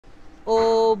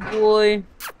Oh boy.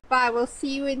 Bye, we'll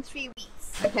see you in 3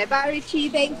 weeks. Okay, bye Richie,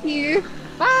 thank you.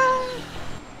 Bye.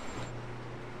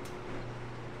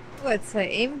 Oh, it's so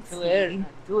empty. Too early.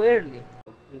 Too early.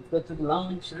 Let's go to the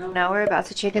lounge now. Now we're about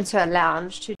to check into a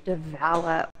lounge to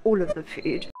devour all of the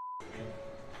food.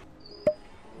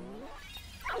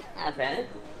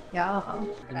 Yeah.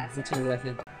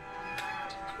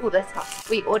 Oh, that's hot.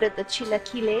 We ordered the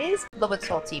chilaquiles. A little bit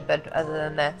salty, but other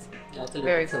than that,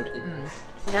 very good.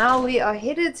 Now we are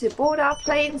headed to board our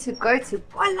plane to go to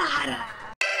Guadalajara.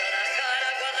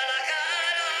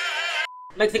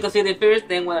 Mexico City first,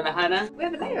 then Guadalajara. We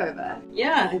have a layover.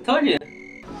 Yeah, I told you.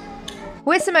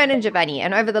 We're Simone and Giovanni,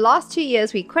 and over the last 2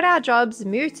 years, we quit our jobs,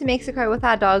 moved to Mexico with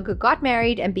our dog, got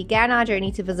married, and began our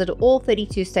journey to visit all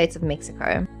 32 states of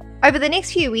Mexico. Over the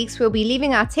next few weeks, we'll be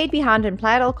leaving our tent behind in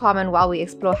Playa del Carmen while we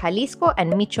explore Jalisco and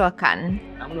Michoacan.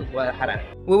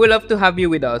 We would love to have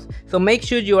you with us, so make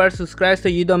sure you are subscribed so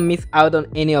you don't miss out on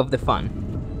any of the fun.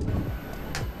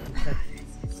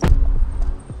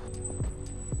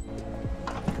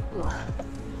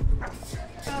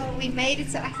 Oh, we made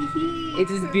it to Ajijic. It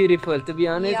is beautiful, to be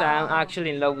honest. Yeah. I'm actually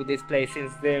in love with this place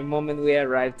since the moment we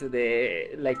arrived to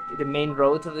the main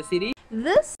roads of the city.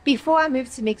 This, before I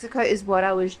moved to Mexico, is what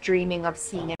I was dreaming of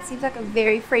seeing. It seems like a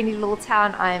very friendly little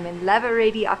town. I am in love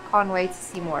already. I can't wait to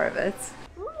see more of it.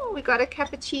 Ooh, we got a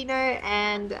cappuccino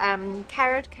and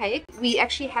carrot cake. We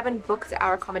actually haven't booked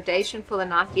our accommodation for the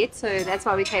night yet, so that's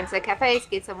why we came to the cafe to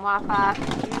get some Wi-Fi.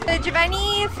 So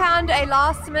Giovanni found a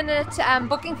last-minute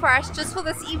booking for us just for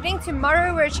this evening.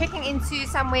 Tomorrow we're checking into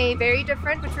somewhere very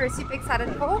different, which we're super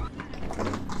excited for.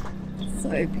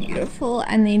 So beautiful,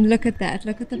 and then look at that,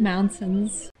 look at the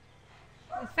mountains.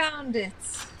 We found it.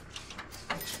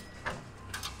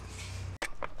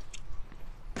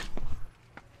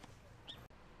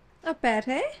 Not bad,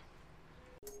 hey?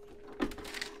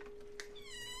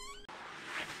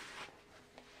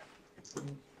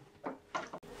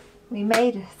 We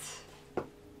made it.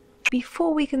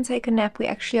 Before we can take a nap, we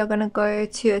actually are going to go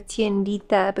to a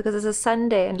tiendita because it's a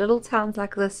Sunday, and little towns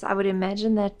like this, I would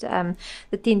imagine that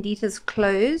the tienditas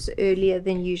close earlier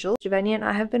than usual. Giovanni and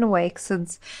I have been awake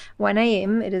since 1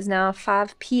 a.m. It is now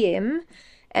 5 p.m.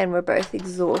 and we're both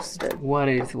exhausted. What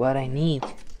is what I need?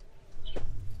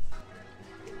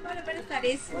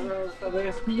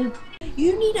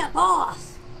 You need a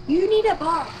bath. You need a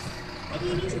bath. And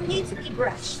you need to be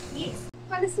brushed. Yes.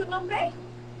 ¿Cuál es su nombre?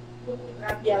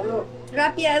 Rapiador.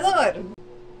 Rapiador.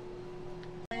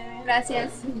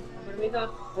 Gracias.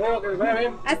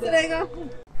 Hasta luego.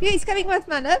 Yeah, he's coming with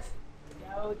Manav.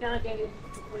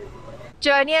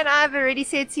 Johnny and I have already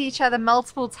said to each other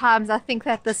multiple times, I think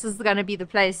that this is going to be the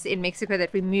place in Mexico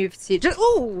that we move to. Just,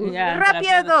 ooh, Yeah,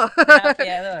 Rapiador.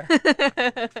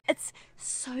 Rapiador. It's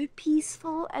so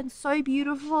peaceful and so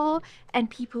beautiful,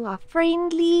 and people are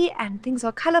friendly and things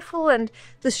are colorful and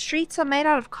the streets are made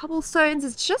out of cobblestones.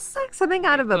 It's just like something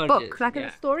out of a book, like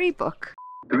a storybook.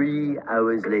 3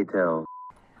 hours later.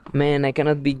 Man, I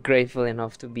cannot be grateful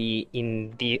enough to be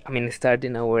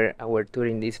starting our tour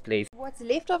in this place. What's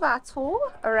left of our tour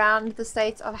around the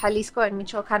states of Jalisco and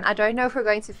Michoacan, I don't know if we're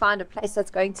going to find a place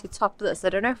that's going to top this. I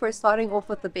don't know if we're starting off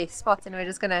with the best spot and we're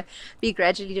just going to be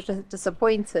gradually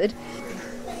disappointed.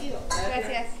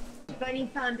 Gracias. Bunny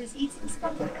found this eating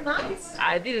spot nice.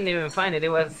 I didn't even find it. It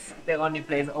was the only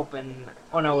place open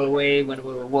on our way when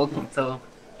we were walking, so...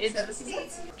 It's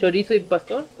chorizo y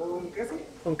pastor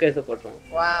con queso, por favor.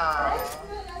 Wow.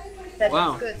 That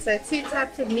Wow. is good. So 2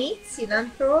 types of meat,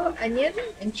 cilantro, onion,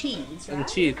 and cheese, right? And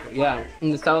cheese, yeah.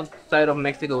 In the south side of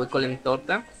Mexico, we call them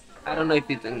torta. I don't know if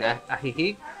it's in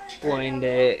Ajijic or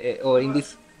in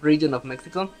this region of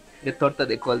Mexico. The torta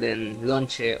they call them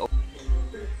lonche.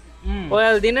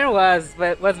 Well, dinner was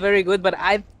very good, but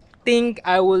I think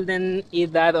I wouldn't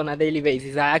eat that on a daily basis.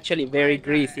 It's actually very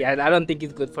greasy. I don't think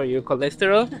it's good for your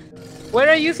cholesterol. Where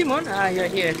are you, Simone? Ah, you're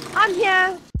here. I'm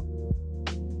here.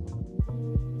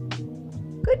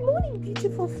 Good morning,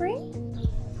 beautiful friend.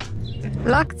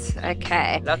 Locked.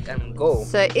 Okay. Lock and go.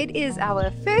 So it is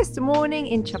our first morning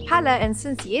in Chapala, and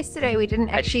since yesterday we didn't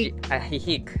actually...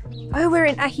 Ajijic. Oh, we're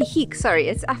in Ajijic. Sorry,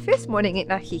 it's our first morning in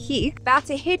Ajijic. About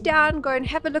to head down, go and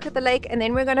have a look at the lake, and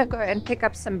then we're going to go and pick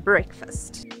up some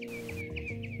breakfast.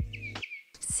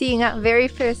 Seeing our very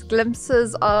first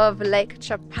glimpses of Lake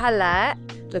Chapala.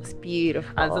 Looks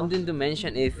beautiful. And something to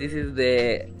mention is this is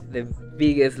the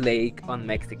biggest lake on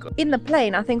Mexico. In the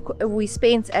plane, I think we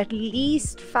spent at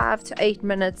least 5 to 8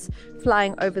 minutes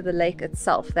flying over the lake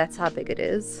itself. That's how big it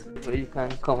is. So you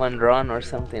can come and run or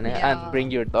something and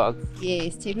bring your dog.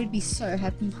 Yes, Ted would be so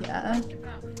happy here.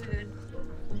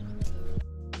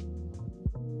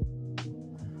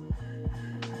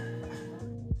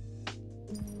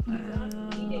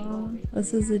 Wow,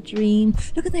 this is a dream.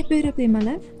 Look at that bird up there, my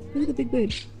love. Look at the big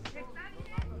bird.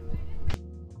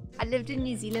 I lived in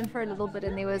New Zealand for a little bit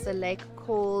and there was a lake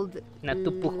called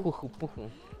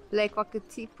Lake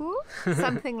Wakatipu,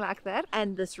 something like that,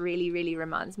 and this really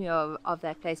reminds me of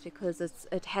that place because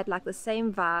it had like the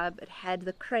same vibe. It had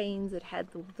the cranes, it had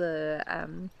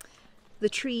the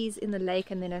trees in the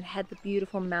lake, and then it had the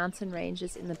beautiful mountain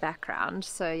ranges in the background.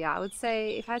 So yeah, I would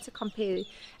say if I had to compare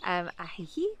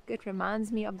Ajijic, it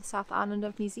reminds me of the South Island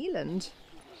of New Zealand.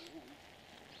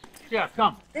 Yeah,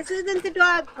 come. This isn't the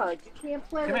dog pod. You can't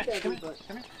play with everybody.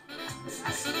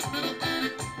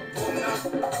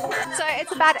 So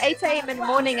it's about 8 a.m. in the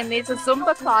morning and there's a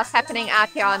Zumba class happening out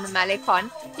here on the Malecon.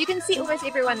 You can see almost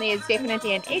everyone there is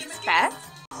definitely an expat.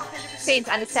 100%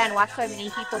 understand why so many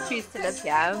people choose to live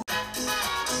here.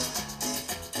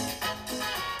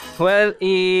 Well,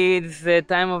 it's the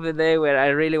time of the day where I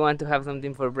really want to have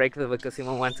something for breakfast because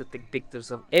Simon wants to take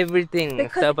pictures of everything.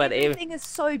 Because everything is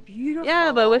so beautiful.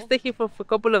 Yeah, but we'll stay here for a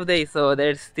couple of days, so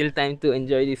there's still time to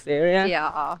enjoy this area.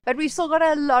 Yeah, but we've still got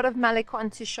a lot of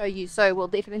Malecon to show you, so we'll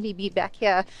definitely be back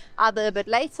here either a bit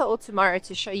later or tomorrow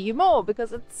to show you more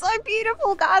because it's so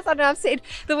beautiful, guys. I know I've said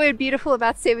the word beautiful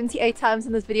about 78 times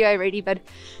in this video already, but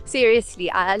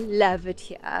seriously, I love it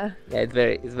here. Yeah, it's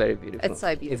very beautiful. It's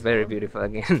so beautiful. It's very beautiful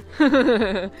again.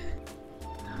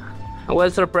 Well,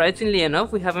 surprisingly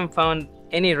enough, we haven't found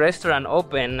any restaurant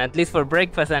open, at least for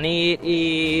breakfast, and it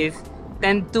is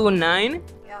 10 to 9.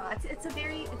 Yeah, it's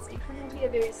definitely a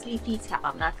very sleepy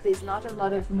town. Like there's not a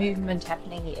lot of movement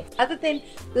happening yet. Other than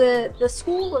the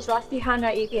school was right behind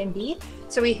our Airbnb,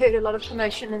 so we heard a lot of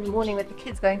commotion in the morning with the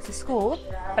kids going to school.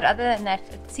 But other than that,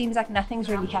 it seems like nothing's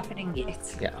really happening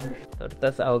yet. Yeah,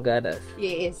 tortas ahogadas.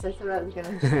 Yes, that's what I was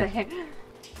gonna say.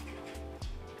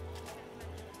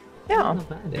 Yeah. Not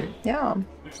bad, eh? Yeah.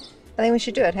 I think we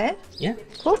should do it, hey? Yeah.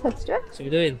 Cool, let's do it. Should we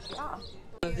do it?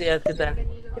 Yeah. Yeah.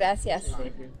 Gracias.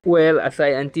 Well, as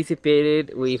I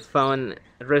anticipated, we found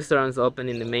restaurants open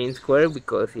in the main square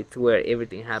because it's where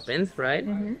everything happens, right?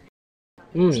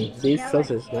 This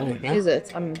sauce is nice. Huh? Is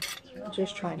it? I'm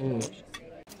just trying.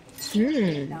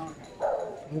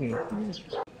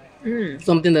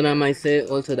 Something that I might say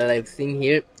also that I've seen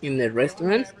here in the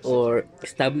restaurants or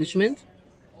establishments,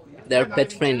 they're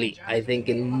pet friendly. I think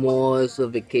in most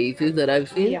of the cases that I've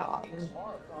seen, Yeah.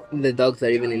 the dogs are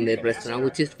even in the restaurant,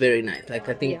 which is very nice. Like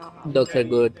I think dogs are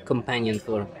good companions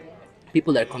for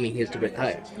people that are coming here to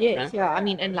retire. Yes, huh? yeah. I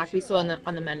mean, and like we saw on the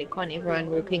Malecon, everyone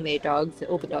walking their dogs.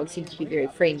 All the dogs seem to be very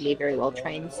friendly, very well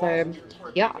trained. So,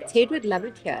 yeah, Ted would love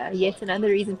it here. Yet another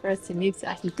reason for us to move to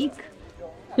Ajijic.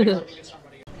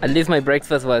 At least my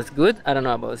breakfast was good. I don't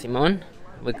know about Simon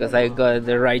because I got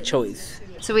the right choice.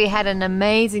 So we had an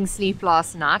amazing sleep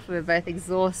last night. We were both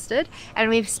exhausted, and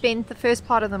we've spent the first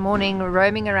part of the morning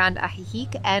roaming around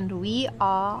Ajijic, and we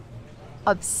are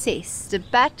obsessed.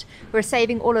 But we're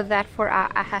saving all of that for our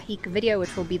Ajijic video,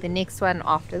 which will be the next one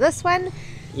after this one.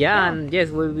 Yeah, and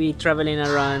yes, we'll be traveling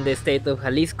around the state of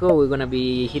Jalisco. We're gonna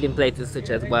be hitting places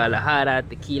such as Guadalajara,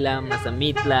 Tequila,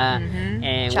 Mazamitla,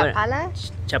 and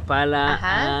Chapala,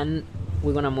 and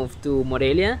we're gonna move to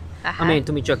Morelia. I mean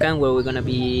to Michoacan, where we're gonna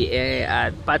be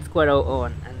at Pátzcuaro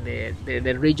and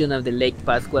the region of the Lake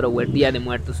Pátzcuaro where Dia de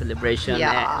Muertos celebration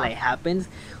like happens,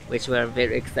 which we're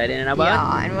very excited about.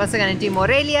 Yeah, and we're also going to do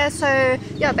Morelia. So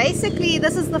yeah, basically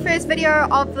this is the first video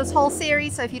of this whole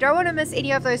series. So if you don't want to miss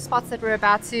any of those spots that we're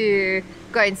about to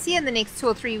go and see in the next 2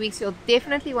 or 3 weeks, you'll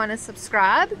definitely want to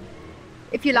subscribe.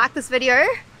 If you like this video,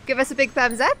 give us a big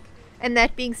thumbs up. And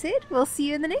that being said, we'll see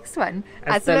you in the next one.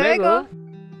 Hasta luego.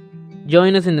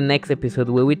 Join us in the next episode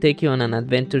where we take you on an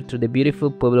adventure to the beautiful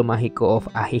Pueblo Magico of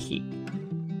Ajijic.